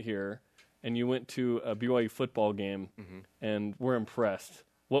recruiting visit here, and you went to a BYU football game and were impressed.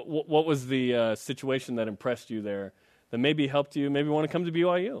 What was the situation that impressed you there that maybe helped you maybe want to come to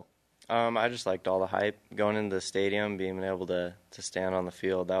BYU? I just liked all the hype. Going into the stadium, being able to stand on the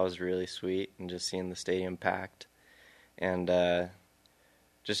field, that was really sweet, and just seeing the stadium packed. And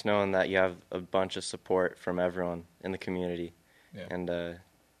just knowing that you have a bunch of support from everyone in the community. Yeah. And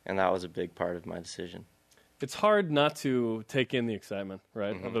that was a big part of my decision. It's hard not to take in the excitement,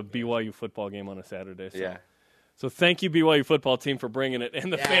 right, of a BYU football game on a Saturday. So. Yeah. So thank you, BYU football team, for bringing it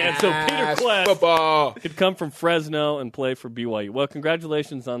and the fans. So Peter Kuest could come from Fresno and play for BYU. Well,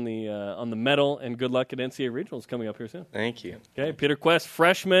 congratulations on the medal, and good luck at NCAA Regionals coming up here soon. Thank you. Okay, Peter Kuest,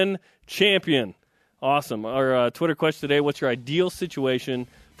 freshman champion. Awesome. Our Twitter question today, what's your ideal situation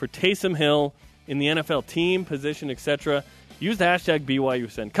for Taysom Hill in the NFL team, position, etc.? Use the hashtag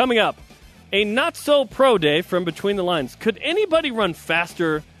BYUSend. Coming up, a not-so-pro day from Between the Lines. Could anybody run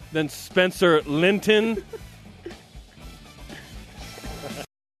faster than Spencer Linton?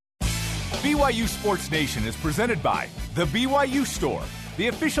 BYU Sports Nation is presented by The BYU Store, the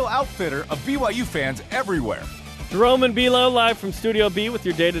official outfitter of BYU fans everywhere. Jerome and Bilo live from Studio B with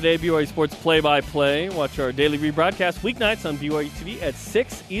your day-to-day BYU Sports play-by-play. Watch our daily rebroadcast weeknights on BYU TV at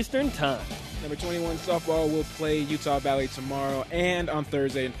 6 Eastern Time. Number 21 softball will play Utah Valley tomorrow and on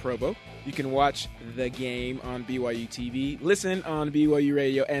Thursday in Provo. You can watch the game on BYU TV, listen on BYU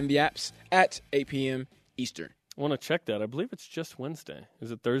Radio and the apps at 8 p.m. Eastern. I want to check that. I believe it's just Wednesday. Is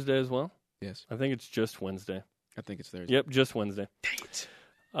it Thursday as well? Yes. I think it's just Wednesday. I think it's Thursday. Yep, just Wednesday. Dang it.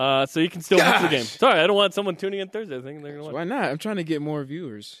 So you can still watch the game. Sorry, I don't want someone tuning in Thursday thinking they're going to watch. Why not? I'm trying to get more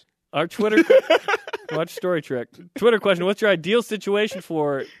viewers. Our Twitter watch Story Trek. Twitter question: what's your ideal situation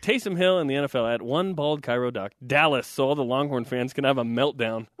for Taysom Hill in the NFL? At one bald Cairo Doc, Dallas, so all the Longhorn fans can have a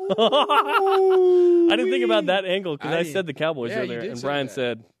meltdown. I didn't think about that angle because I said the Cowboys earlier, and Brian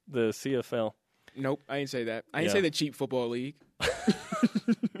said the CFL. Nope, I didn't say that. I didn't say the cheap football league.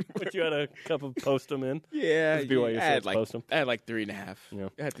 But you had a couple post them in. Yeah, BYU I had post them. I had like 3.5. Yeah.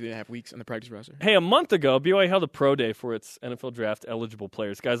 I had 3.5 weeks on the practice roster. Hey, a month ago, BYU held a pro day for its NFL draft eligible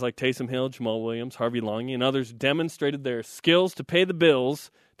players. Guys like Taysom Hill, Jamaal Williams, Harvey Longy, and others demonstrated their skills to pay the bills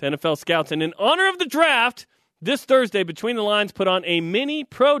to NFL scouts. And in honor of the draft, this Thursday, Between the Lines put on a mini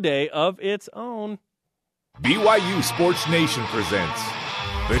pro day of its own. BYU Sports Nation presents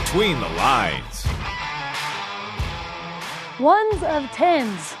Between the Lines. Ones of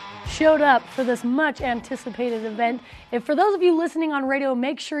tens showed up for this much-anticipated event. And for those of you listening on radio,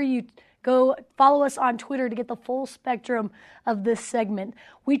 make sure you go follow us on Twitter to get the full spectrum of this segment.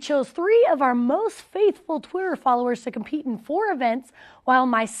 We chose 3 of our most faithful Twitter followers to compete in 4 events, while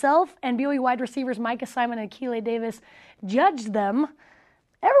myself and BYU wide receivers Micah Simon and Keeley Davis judged them.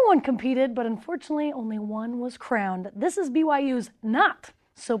 Everyone competed, but unfortunately only one was crowned. This is BYU's Not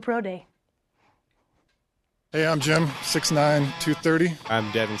So Pro Day. Hey, I'm Jim, 6'9", 230.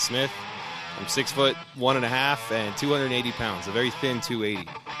 I'm Devin Smith. I'm 6 foot 1.5 and 280 pounds, a very thin 280.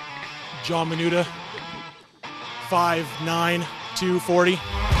 John Menuda, 5'9", 240.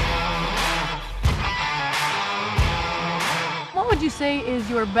 What would you say is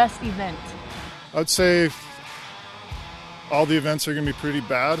your best event? I'd say all the events are going to be pretty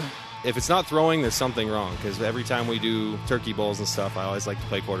bad. If it's not throwing, there's something wrong, because every time we do turkey bowls and stuff, I always like to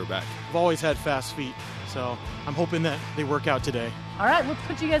play quarterback. I've always had fast feet, so I'm hoping that they work out today. All right, let's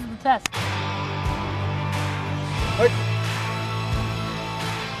put you guys to the test.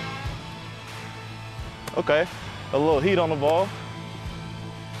 Okay, a little heat on the ball.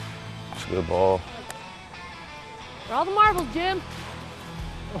 It's a good ball. For all the marbles, Jim.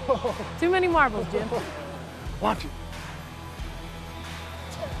 Too many marbles, Jim. Watch it.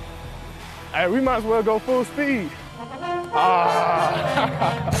 Hey, we might as well go full speed.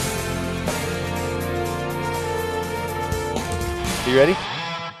 You ready?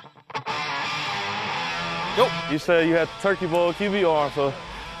 Go. You said you had the turkey bowl QB arm, so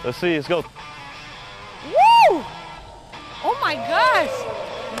let's see. Let's go. Woo! Oh my gosh!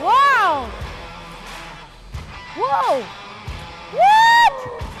 Wow! Whoa!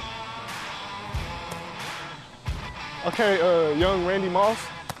 What? Okay, young Randy Moss.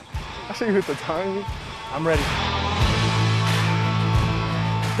 I see you hit the timing. I'm ready.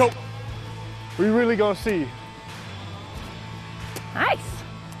 Go. We really gonna see. Nice.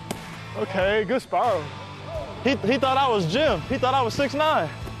 Okay, good spiral. He thought I was Jim. He thought I was 6'9".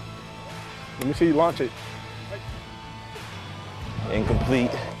 Let me see you launch it.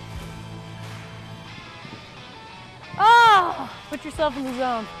 Incomplete. Oh! Put yourself in the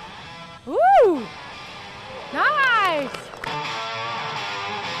zone. Woo! Nice!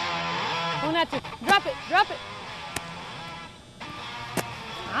 Going at you. Drop it, drop it.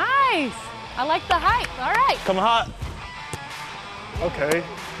 Nice! I like the height. All right. Coming hot. Okay,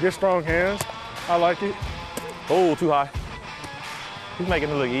 good strong hands. I like it. Oh, too high. He's making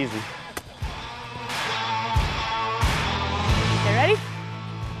it look easy. Okay, ready?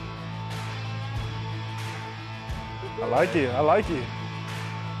 I like it, I like it.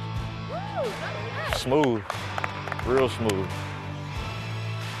 Smooth, real smooth.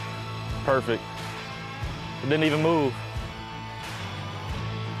 Perfect. It didn't even move.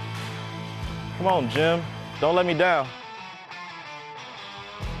 Come on, Jim. Don't let me down.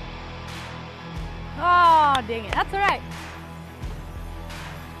 Oh, dang it. That's all right.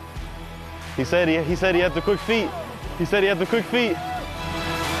 He said he had the quick feet. He said he had the quick feet.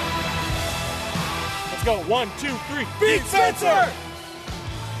 Let's go. 1, 2, 3. Beat Spencer!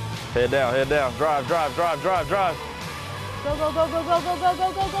 Head down, head down. Drive, drive, drive, drive, drive. Go, go, go, go, go, go, go,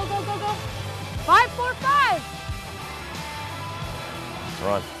 go, go, go, go, go, go. 5, 4, 5.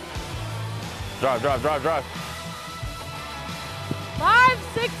 Run. Drive, drive, drive, drive. 5,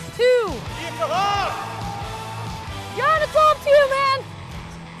 6, 2. John, it's all up to you, man.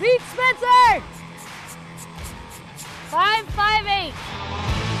 Beat Spencer. 5, 5, 8.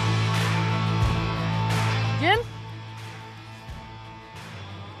 Jim?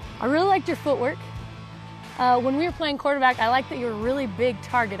 I really like liked your footwork. When we were playing quarterback, I liked that you're a really big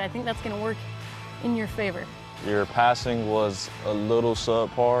target. I think that's going to work in your favor. Your passing was a little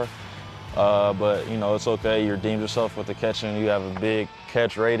subpar, but, it's okay. You redeemed yourself with the catching. You have a big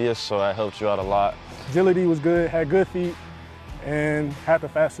catch radius, so that helped you out a lot. Agility was good, had good feet, and had the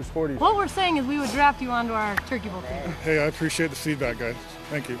fastest 40. What we're saying is we would draft you onto our Turkey Bowl team. Hey, I appreciate the feedback, guys.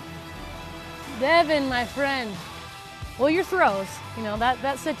 Thank you. Devin, my friend. Well, your throws,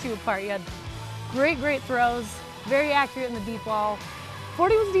 that sets you apart. You had great throws, very accurate in the deep ball.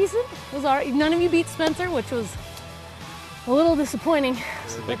 40 was decent. It was all right. None of you beat Spencer, which was a little disappointing.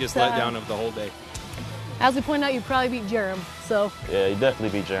 It's the biggest letdown of the whole day. As we pointed out, you probably beat Jerem. So Yeah, you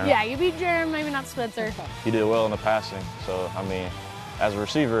definitely beat Jerem. yeah, you beat Jerem, maybe not Spencer. You did well in the passing, so, as a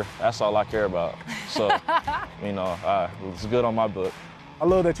receiver, that's all I care about. So, it's good on my book. I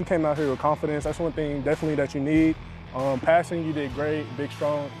love that you came out here with confidence. That's one thing definitely that you need. Passing, you did great. Big,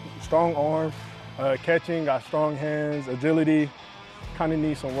 strong arm. Catching, got strong hands. Agility, kind of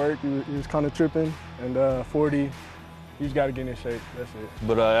need some work. You was kind of tripping. And 40, you just got to get in shape. That's it.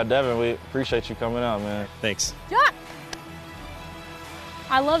 But, Devin, we appreciate you coming out, man. Thanks. Yeah.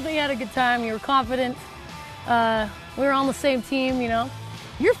 I love that you had a good time. You were confident. We were on the same team,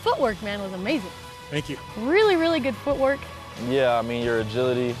 Your footwork, man, was amazing. Thank you. Really, really good footwork. Yeah, your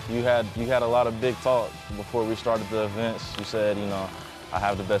agility, you had a lot of big talk before we started the events. You said, I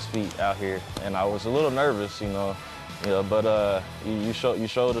have the best feet out here, and I was a little nervous, but you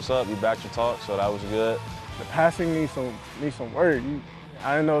showed us up, you backed your talk, so that was good. The passing needs some work.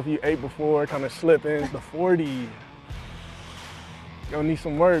 I don't know if you ate before, kind of slipping. The 40, you're gonna need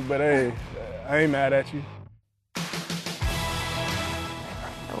some work, but hey, I ain't mad at you. Is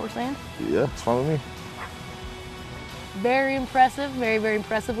that what we're saying? Yeah, it's fine with me. Very impressive, very, very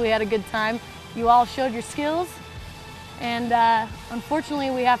impressive. We had a good time. You all showed your skills, and unfortunately,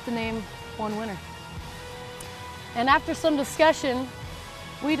 we have to name one winner. And after some discussion,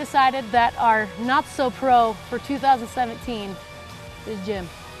 we decided that our not-so-pro for 2017 is Jim.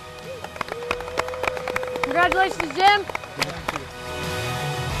 Congratulations, Jim.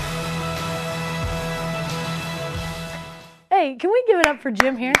 Hey, can we give it up for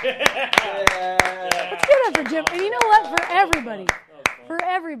Jim here? Let's give it up for Jim. And you know what? For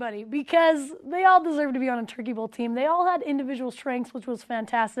everybody, because they all deserve to be on a Turkey Bowl team. They all had individual strengths, which was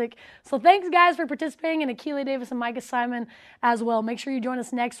fantastic. So thanks, guys, for participating, and Akila Davis and Micah Simon as well. Make sure you join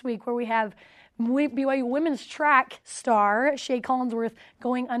us next week where we have BYU women's track star Shay Collinsworth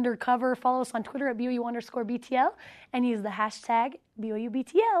going undercover. Follow us on Twitter at BYU_BTL and use the hashtag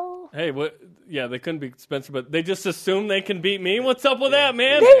BYUBTL. Hey, what? Yeah, they couldn't beat Spencer, but they just assume they can beat me. What's up with that,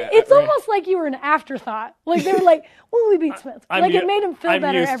 man? It's almost like you were an afterthought. Like they were like, "Well, we beat Spencer." It made him feel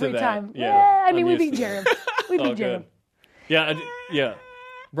better every time. Yeah, we beat Jerem. We beat Jerem. Yeah.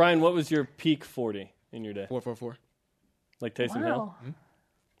 Brian, what was your peak 40 in your day? 4.44. Like Taysom Hill? Mm-hmm.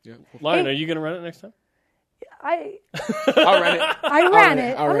 Yeah. Lion, are you going to run it next time? I'll run it. I ran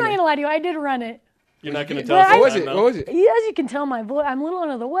it. I'm not going to lie to you. I did run it. You're not going to tell us what was it? As you can tell, my voice, I'm a little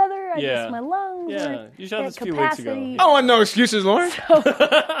under the weather. I miss my lungs. Yeah, you shot this a few weeks ago. I don't want no excuses, Lauren.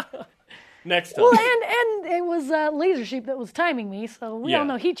 Next time. Well, and it was Laser Sheep that was timing me, so we all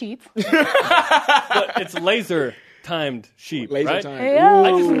know he cheats. But it's laser timed sheep, right? Timed. Yeah.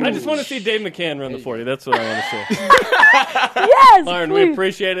 I just want to see Dave McCann run the 40. That's what I want to see. Yes, Lauren, please. we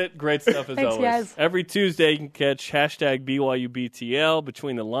appreciate it. Great stuff as Thanks, always. guys. Every Tuesday you can catch hashtag BYUBTL,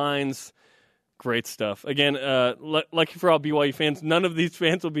 Between the Lines. Great stuff. Again, lucky for all BYU fans, none of these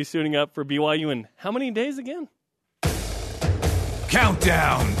fans will be suiting up for BYU in how many days again?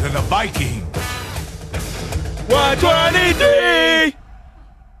 Countdown to the Viking. 123!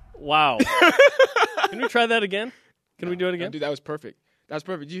 Wow. Can we try that again? Can we do it again? Dude, that was perfect.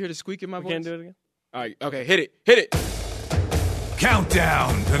 Did you hear the squeak in my voice? Can't do it again? All right, okay, hit it.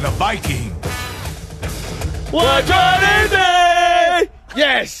 Countdown to the Viking. 123!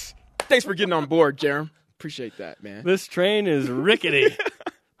 Yes! Thanks for getting on board, Jerem. Appreciate that, man. This train is rickety.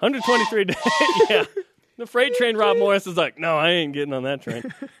 123 days. Yeah. The freight train, Rob Morris, is like, no, I ain't getting on that train.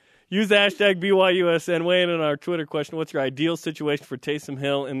 Use the hashtag BYUSN. Weigh in on our Twitter question. What's your ideal situation for Taysom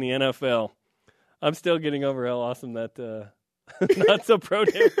Hill in the NFL? I'm still getting over how awesome that not so pro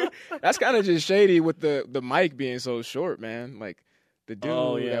day. That's kind of just shady with the mic being so short, man. Like the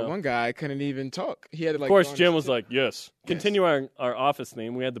dude, that one guy couldn't even talk. He had to, like, of course, Jim was like, yes. Continue our office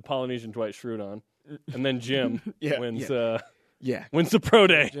theme. We had the Polynesian Dwight Schrute on. And then Jim wins the pro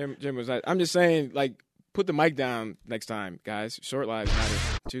day. Jim was like, I'm just saying, like, put the mic down next time, guys. Short lives matter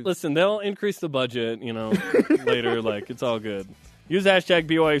too. Listen, they'll increase the budget, later. Like, it's all good. Use hashtag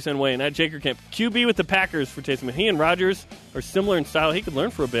BYUSNWay and at Jaker Camp. QB with the Packers for Taysom. He and Rodgers are similar in style. He could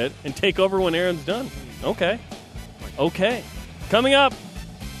learn for a bit and take over when Aaron's done. Okay. Coming up,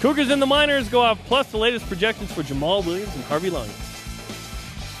 Cougars in the minors go off, plus the latest projections for Jamaal Williams and Harvey Long.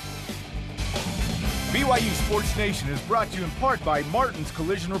 BYU Sports Nation is brought to you in part by Martin's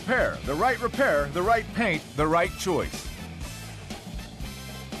Collision Repair. The right repair, the right paint, the right choice.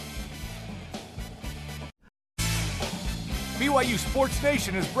 BYU Sports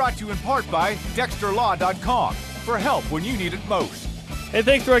Nation is brought to you in part by DexterLaw.com for help when you need it most. Hey,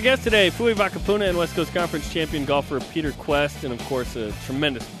 thanks to our guest today, Fui Vakapuna and West Coast Conference champion golfer Peter Kuest, and of course a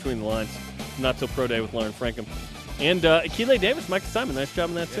tremendous between the lines not-so-pro day with Lauren Frankham. And Akile Davis, Mike Simon, nice job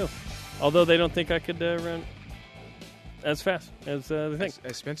on that too. Although they don't think I could run as fast as they think.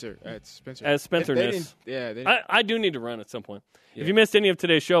 As Spencer. As Spencer-ness. I do need to run at some point. Yeah. If you missed any of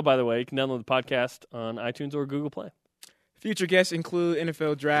today's show, by the way, you can download the podcast on iTunes or Google Play. Future guests include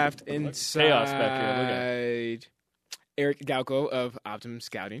NFL Draft Inside chaos back here. Eric Galco of Optimum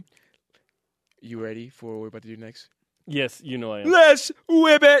Scouting. You ready for what we're about to do next? Yes, you know I am. Let's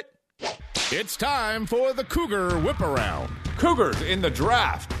whip it! It's time for the Cougar Whip Around. Cougars in the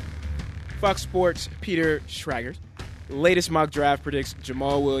draft. Fox Sports' Peter Schrager. Latest mock draft predicts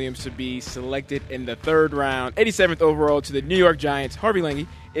Jamaal Williams to be selected in the third round, 87th overall to the New York Giants. Harvey Lange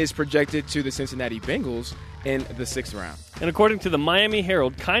is projected to the Cincinnati Bengals in the sixth round. And according to the Miami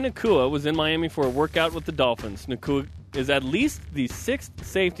Herald, Kai Nakua was in Miami for a workout with the Dolphins. Nakua is at least the sixth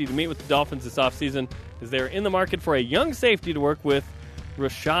safety to meet with the Dolphins this offseason, as they are in the market for a young safety to work with,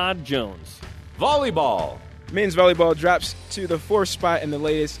 Rashad Jones. Volleyball. Men's volleyball drops to the fourth spot in the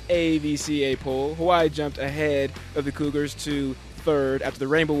latest AVCA poll. Hawaii jumped ahead of the Cougars to third after the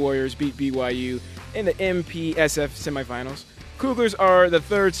Rainbow Warriors beat BYU in the MPSF semifinals. Cougars are the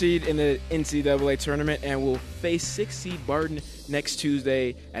third seed in the NCAA tournament and will face 6th seed Barton next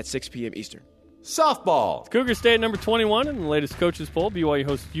Tuesday at 6 p.m. Eastern. Softball. Cougars stay at number 21 in the latest coaches poll. BYU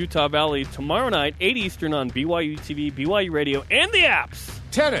hosts Utah Valley tomorrow night, 8 Eastern on BYU TV, BYU Radio, and the apps.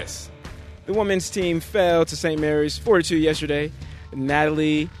 Tennis. The women's team fell to St. Mary's 4-2 yesterday.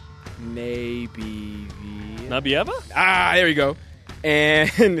 Natalie Nabieva? There we go.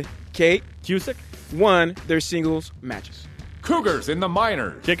 And Kate Cusick won their singles matches. Cougars in the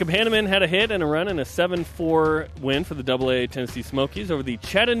minors. Jacob Hanneman had a hit and a run in a 7-4 win for the AA Tennessee Smokies over the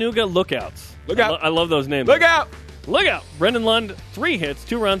Chattanooga Lookouts. Look out. I love those names. Look out. Look out. Brendan Lund, 3 hits,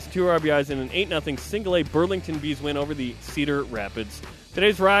 2 runs, 2 RBIs, and an 8-0 single-A Burlington Bees win over the Cedar Rapids.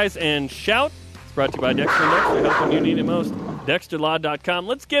 Today's Rise and Shout is brought to you by Dexter Dexter, help when you need it most. DexterLaw.com.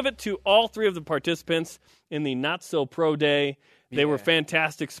 Let's give it to all 3 of the participants in the Not-So-Pro Day. They were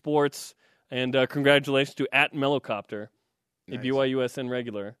fantastic sports, and congratulations to @Mellowcopter. A BYUSN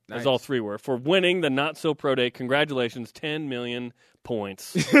regular, as all 3 were, for winning the Not-So-Pro Day. Congratulations, 10 million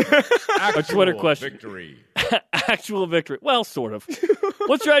points. A Twitter question. Victory. Actual victory. Well, sort of.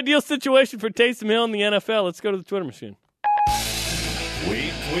 What's your ideal situation for Taysom Hill in the NFL? Let's go to the Twitter machine.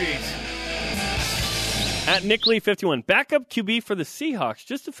 Tweet. At Nick Lee 51, backup QB for the Seahawks.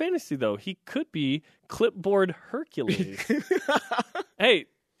 Just a fantasy, though. He could be clipboard Hercules. Hey.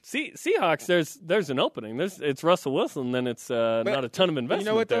 Seahawks, there's an opening. It's Russell Wilson, then it's not a ton of investment.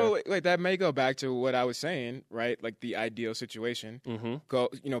 You know what, though? There. Like, that may go back to what I was saying, right? Like the ideal situation. Mm-hmm. Go,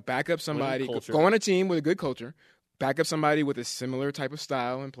 back up somebody. Go on a team with a good culture. Back up somebody with a similar type of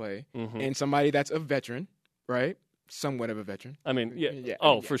style and play, and somebody that's a veteran, right? Somewhat of a veteran. I mean,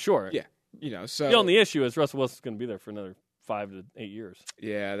 for sure. Yeah, so the only issue is Russell Wilson's going to be there for another 5 to 8 years.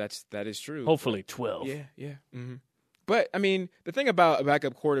 Yeah, that is true. Hopefully 12. Yeah. Mm-hmm. But, I mean, the thing about a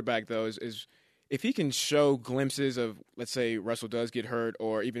backup quarterback, though, is if he can show glimpses of, let's say, Russell does get hurt,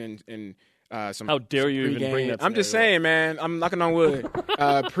 or even in some How dare you pre-game. even bring that I'm just saying, man. I'm knocking on wood.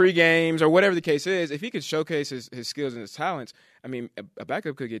 Pre-games or whatever the case is, if he could showcase his skills and his talents, I mean, a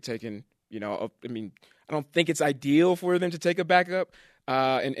backup could get taken, I mean, I don't think it's ideal for them to take a backup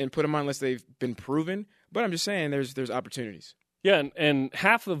and put them on unless they've been proven. But I'm just saying there's opportunities. Yeah, and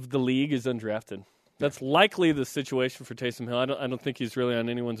half of the league is undrafted. That's likely the situation for Taysom Hill. I don't think he's really on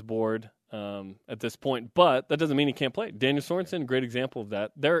anyone's board at this point, but that doesn't mean he can't play. Daniel Sorensen, great example of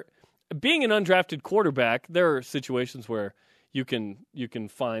that. Being an undrafted quarterback, there are situations where you can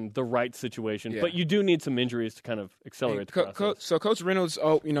find the right situation, but you do need some injuries to kind of accelerate the process. So Coach Reynolds,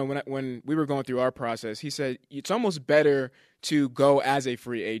 when we were going through our process, he said it's almost better to go as a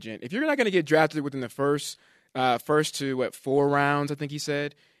free agent. If you're not going to get drafted within the first to 4 rounds, I think he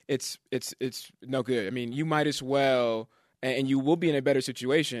said, it's no good. I mean, you might as well, and you will be in a better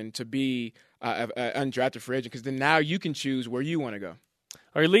situation to be an undrafted free agent, because then now you can choose where you want to go.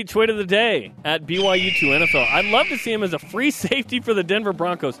 Our elite tweet of the day at BYU2NFL. I'd love to see him as a free safety for the Denver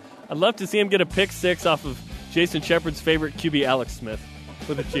Broncos. I'd love to see him get a pick 6 off of Jason Shepard's favorite QB, Alex Smith,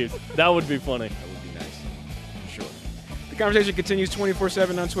 for the Chiefs. That would be funny. That would be nice. Sure. The conversation continues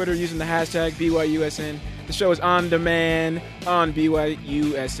 24/7 on Twitter using the hashtag BYUSN. The show is on demand on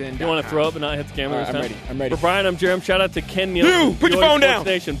BYUSN. You want to throw up and not hit the camera? I'm ready. For Brian, I'm Jerem. Shout out to Ken Nielsen. Put your phone down.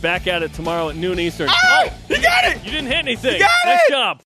 Nation. Back at it tomorrow at noon Eastern. Oh, he got it. You didn't hit anything. You got nice it. job.